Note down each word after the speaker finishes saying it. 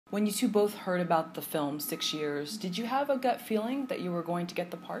When you two both heard about the film 6 years, did you have a gut feeling that you were going to get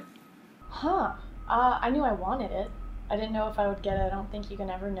the part? I knew I wanted it. I didn't know if I would get it. I don't think you can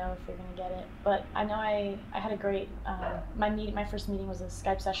ever know if you're going to get it. But I know I had a great, my first meeting was a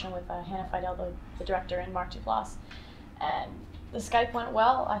Skype session with Hannah Fidel, the director, and Mark Duplass. And the Skype went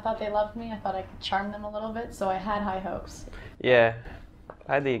well. I thought they loved me. I thought I could charm them a little bit, so I had high hopes. Yeah,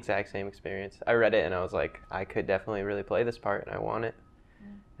 I had the exact same experience. I read it and I was like, I could definitely really play this part and I want it.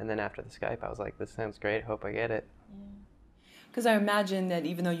 And then after the Skype, I was like, this sounds great, hope I get it. Because I imagine that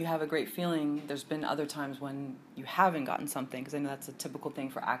even though you have a great feeling, there's been other times when you haven't gotten something, because I know that's a typical thing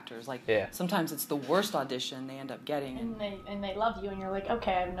for actors. Like, sometimes it's the worst audition they end up getting. And they love you, and you're like,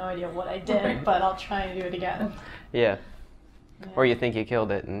 okay, I have no idea what I did, but I'll try and do it again. Yeah. Or you think you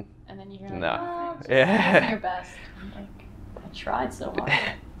killed it, and then you're like, no. oh, just do your best. I'm like, I tried so hard.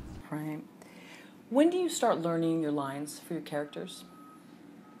 Right. When do you start learning your lines for your characters?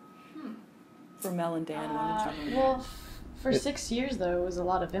 For Mel and Dan, when did you learn? Well, for 6 years, though, it was a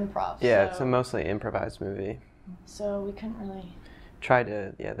lot of improv. Yeah, so, it's a mostly improvised movie. So we couldn't really...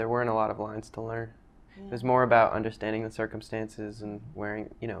 There weren't a lot of lines to learn. Yeah. It was more about understanding the circumstances and where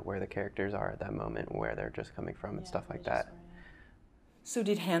the characters are at that moment, where they're just coming from and stuff like that. So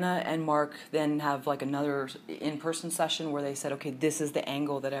did Hannah and Mark then have like another in-person session where they said, okay, this is the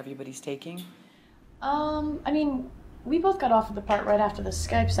angle that everybody's taking? I mean... We both got off of the part right after the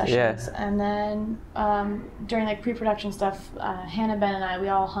Skype sessions, and then during like pre-production stuff, Hannah, Ben, and I, we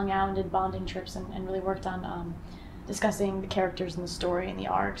all hung out and did bonding trips and really worked on discussing the characters and the story and the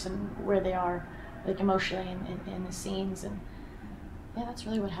arcs and where they are, like emotionally in the scenes, and yeah, that's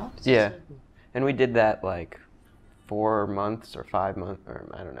really what helped. Yeah, and we did that like 4 months or 5 months, or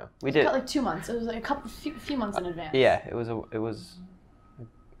I don't know. We did like 2 months. It was like a few months in advance. Yeah, it was a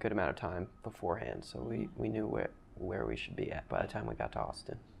good amount of time beforehand, so we knew where we should be at by the time we got to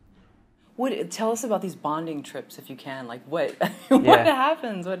Austin. Tell us about these bonding trips if you can. Like what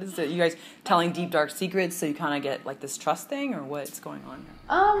happens? What is it? You guys telling deep dark secrets so you kind of get like this trust thing, or what's going on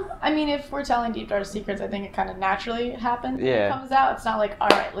here? I mean, if we're telling deep dark secrets, I think it kind of naturally happens. Yeah. It comes out. It's not like, all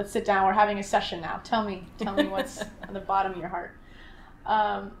right, let's sit down. We're having a session now. Tell me what's on the bottom of your heart.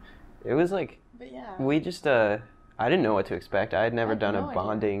 It was like, but yeah. We just I didn't know what to expect. I had never done a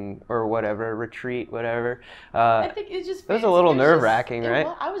bonding or whatever, retreat, whatever. I think it just... It was a little nerve-wracking, right?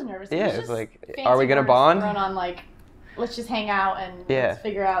 I was nervous. Yeah, it was like, are we going to bond? Thrown on like, let's just hang out and let's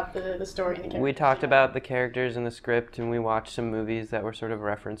figure out the story and the characters. We talked about the characters in the script, and we watched some movies that were sort of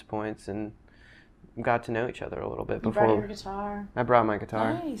reference points and got to know each other a little bit before. You brought your guitar. I brought my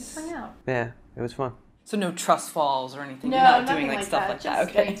guitar. Nice. Hang out. Yeah, it was fun. So no trust falls or anything? No, you're not nothing doing like stuff like that. Just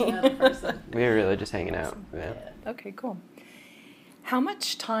Okay. getting to know the person. We were really just hanging out. Yeah. Okay, cool. How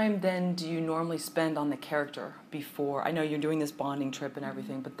much time then do you normally spend on the character before? I know you're doing this bonding trip and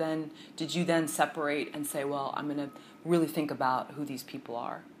everything, but then did you then separate and say, well, I'm going to really think about who these people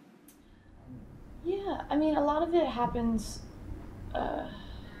are? Yeah, I mean, a lot of it happens. I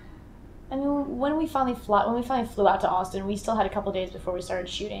mean, when we finally flew out to Austin, we still had a couple days before we started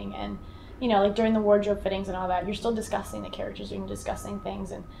shooting, and you know, like during the wardrobe fittings and all that, you're still discussing the characters, you're discussing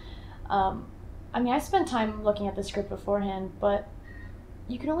things, and I mean, I spent time looking at the script beforehand, but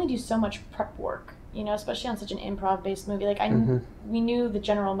you can only do so much prep work, you know, especially on such an improv-based movie. Like, we knew the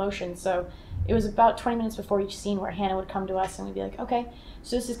general motion, so it was about 20 minutes before each scene where Hannah would come to us and we'd be like, okay,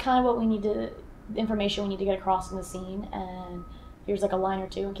 so this is kind of what we need to, the information we need to get across in the scene, and here's like a line or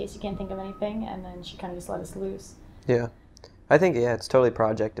two in case you can't think of anything, and then she kind of just let us loose. Yeah. I think, it's totally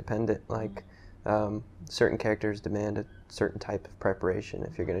project dependent. Like, certain characters demand a certain type of preparation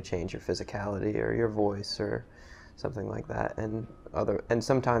if you're going to change your physicality or your voice or something like that. And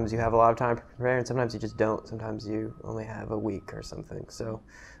sometimes you have a lot of time to prepare, and sometimes you just don't. Sometimes you only have a week or something. So,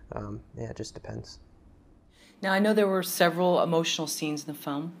 it just depends. Now, I know there were several emotional scenes in the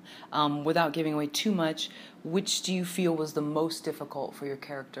film. Without giving away too much, which do you feel was the most difficult for your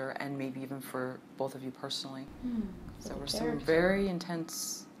character and maybe even for both of you personally? There were some very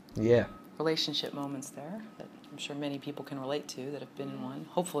intense relationship moments there that I'm sure many people can relate to that have been in one.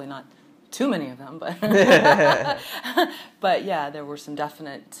 Hopefully not too many of them, but but yeah, there were some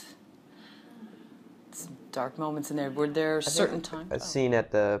definite dark moments in there. Were there certain times? A scene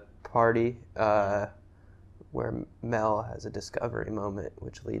at the party where Mel has a discovery moment,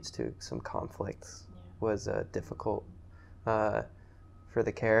 which leads to some conflicts, was difficult for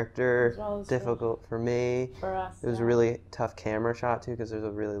the character, difficult for me. For us. It was a really tough camera shot too, because there's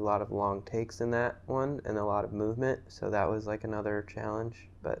a really lot of long takes in that one and a lot of movement. So that was like another challenge.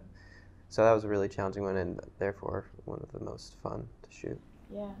 So that was a really challenging one, and therefore one of the most fun to shoot.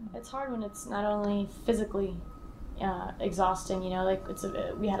 Yeah, it's hard when it's not only physically exhausting, you know, like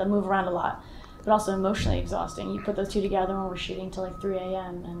we had to move around a lot, but also emotionally exhausting. You put those two together when we're shooting till like 3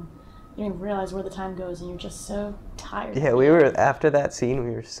 a.m. and you don't even realize where the time goes, and you're just so tired. Yeah, we were, after that scene,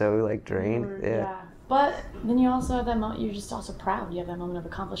 we were so like drained. Yeah. But then you also have that moment, you're just also proud. You have that moment of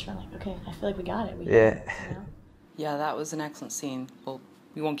accomplishment, like, okay, I feel like we got it. We got it, you know? Yeah, that was an excellent scene. Well,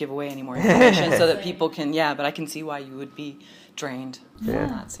 we won't give away any more information so that people can, but I can see why you would be drained from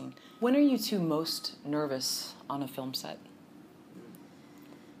that scene. When are you two most nervous on a film set?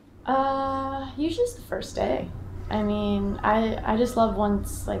 Usually it's the first day. I mean, I just love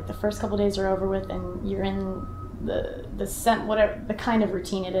once, like, the first couple days are over with and you're in the scent, whatever the kind of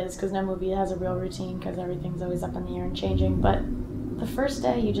routine it is, because no movie has a real routine because everything's always up in the air and changing. But the first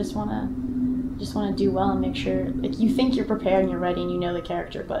day, you just want to do well and make sure, like, you think you're prepared and you're ready and you know the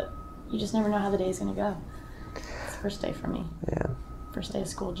character, but you just never know how the day's gonna go. It's the first day for me. Yeah. First day of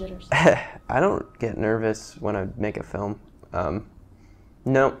school jitters. I don't get nervous when I make a film.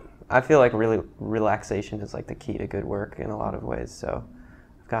 No, I feel like really relaxation is like the key to good work in a lot of ways. So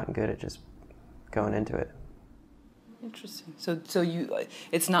I've gotten good at just going into it. Interesting. So you,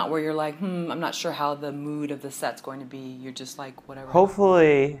 it's not where you're like, I'm not sure how the mood of the set's going to be. You're just like, whatever.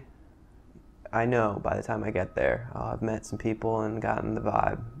 Hopefully, I know by the time I get there, I've met some people and gotten the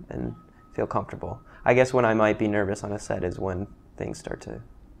vibe and feel comfortable. I guess when I might be nervous on a set is when things start to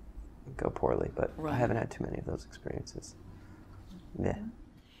go poorly, but I haven't had too many of those experiences. Yeah.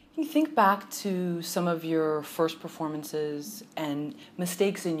 Can you think back to some of your first performances and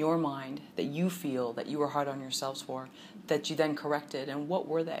mistakes in your mind that you feel that you were hard on yourselves for, that you then corrected, and what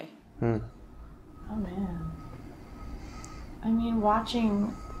were they? Oh man. I mean,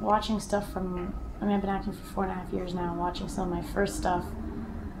 watching stuff from, I've been acting for 4.5 years now, watching some of my first stuff,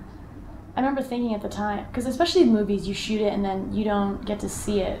 I remember thinking at the time, because especially in movies, you shoot it and then you don't get to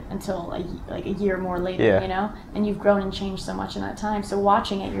see it until like a year more later, you know? And you've grown and changed so much in that time. So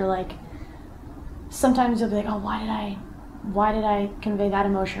watching it, you're like, sometimes you'll be like, oh, why did I convey that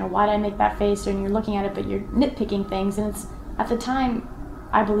emotion? Or why did I make that face? And you're looking at it, but you're nitpicking things. And it's, at the time,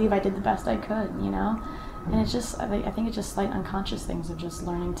 I believe I did the best I could, you know? And it's just, I think it's just slight unconscious things of just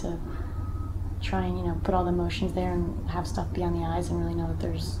learning to try and, you know, put all the emotions there and have stuff beyond the eyes and really know that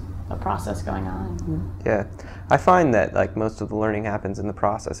there's a process going on. Yeah, I find that like most of the learning happens in the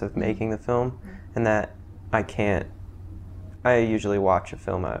process of making the film, and that I usually watch a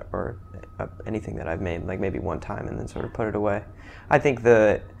film or anything that I've made like maybe one time and then sort of put it away. I think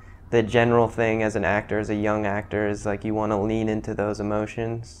the general thing as an actor, as a young actor, is like you want to lean into those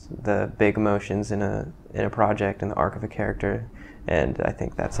emotions, the big emotions in a project, in the arc of a character, and I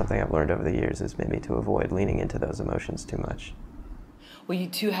think that's something I've learned over the years, is maybe to avoid leaning into those emotions too much. Well, you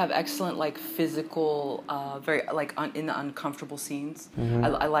two have excellent, like, physical, very, like, in the uncomfortable scenes.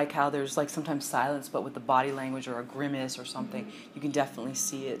 I like how there's, like, sometimes silence, but with the body language or a grimace or something, you can definitely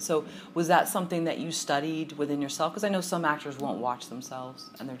see it. So was that something that you studied within yourself? Because I know some actors won't watch themselves,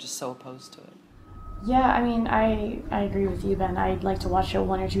 and they're just so opposed to it. Yeah, I mean, I agree with you, Ben. I'd like to watch it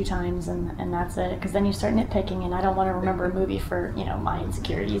 1 or 2 times, and that's it. Because then you start nitpicking, and I don't want to remember a movie for, you know, my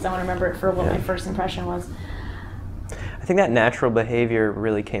insecurities. I want to remember it for what my first impression was. I think that natural behavior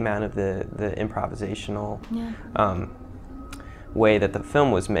really came out of the improvisational way that the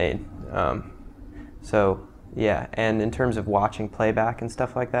film was made. So yeah, and in terms of watching playback and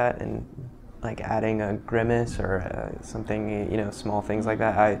stuff like that, and like adding a grimace or something, you know, small things like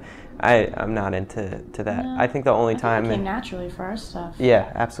that, I'm not into that. No, I think the only time it came naturally for our stuff.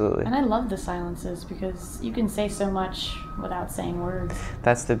 Yeah, absolutely. And I love the silences because you can say so much without saying words.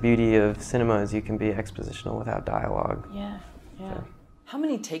 That's the beauty of cinema, is you can be expositional without dialogue. Yeah. So. How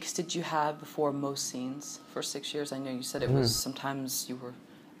many takes did you have before most scenes for 6 years? I know you said it was sometimes you were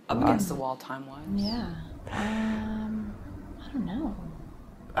up against the wall time-wise. Yeah. I don't know.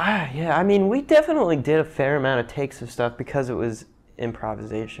 Yeah, I mean, we definitely did a fair amount of takes of stuff because it was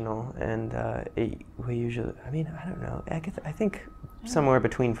improvisational, and we usually, I mean, I don't know, I think somewhere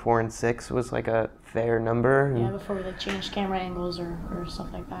between 4 and 6 was like a fair number. Yeah, before we like changed camera angles or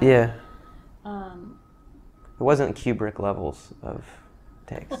stuff like that. Yeah. It wasn't Kubrick levels of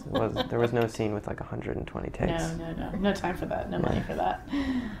takes. There was no scene with like 120 takes. No time for that. No money for that.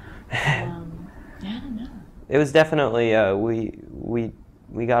 Yeah, I don't know. It was definitely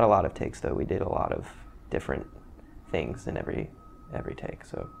we got a lot of takes though. We did a lot of different things in every take,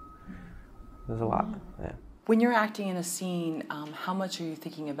 so it was a lot. Yeah. When you're acting in a scene, how much are you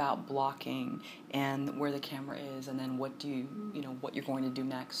thinking about blocking and where the camera is, and then what you're going to do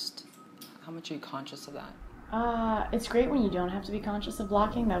next? How much are you conscious of that? It's great when you don't have to be conscious of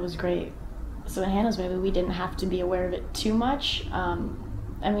blocking. That was great. So in Hannah's movie, we didn't have to be aware of it too much.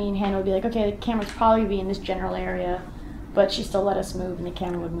 I mean, Hannah would be like, okay, the camera's probably be in this general area, but she still let us move, and the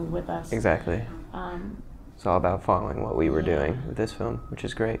camera would move with us. Exactly. It's all about following what we were doing with this film, which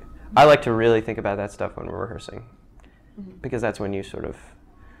is great. I like to really think about that stuff when we're rehearsing, because that's when you sort of,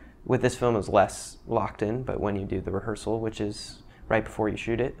 with this film, is less locked in, but when you do the rehearsal, which is right before you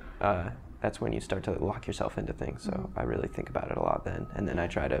shoot it, that's when you start to lock yourself into things. So I really think about it a lot then, and then I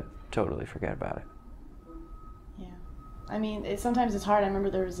try to totally forget about it. Yeah. I mean, sometimes it's hard. I remember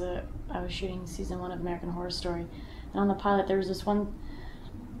I was shooting season 1 of American Horror Story, and on the pilot there was this one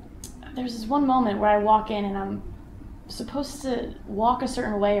moment where I walk in and I'm supposed to walk a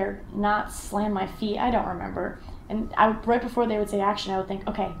certain way or not slam my feet. I don't remember. And right before they would say action, I would think,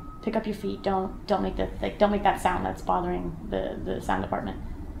 okay, pick up your feet. Don't make that sound that's bothering the sound department.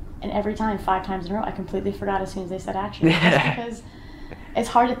 And every time, 5 times in a row, I completely forgot as soon as they said action. Just because it's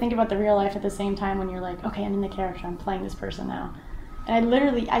hard to think about the real life at the same time when you're like, okay, I'm in the character, I'm playing this person now. And I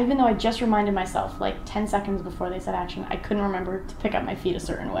literally, even though I just reminded myself like 10 seconds before they said action, I couldn't remember to pick up my feet a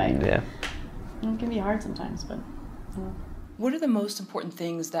certain way. Yeah. And it can be hard sometimes, but... What are the most important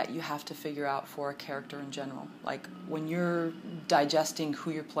things that you have to figure out for a character in general? Like when you're digesting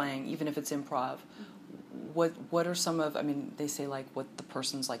who you're playing, even if it's improv, what are some of, I mean, they say like what the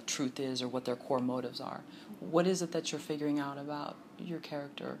person's like truth is or what their core motives are. What is it that you're figuring out about your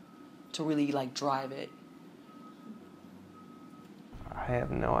character to really like drive it? I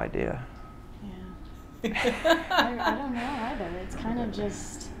have no idea. Yeah. I don't know either. It's kind of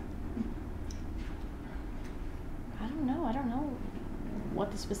just... I don't know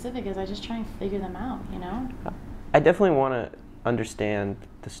what the specific is. I just try and figure them out, you know? I definitely want to understand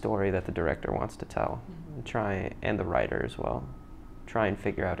the story that the director wants to tell, and the writer as well. Try and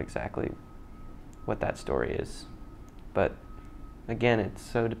figure out exactly what that story is. But again, it's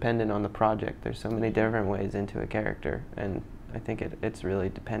so dependent on the project. There's so many different ways into a character, and I think it's really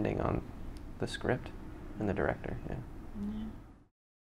depending on the script and the director. Yeah.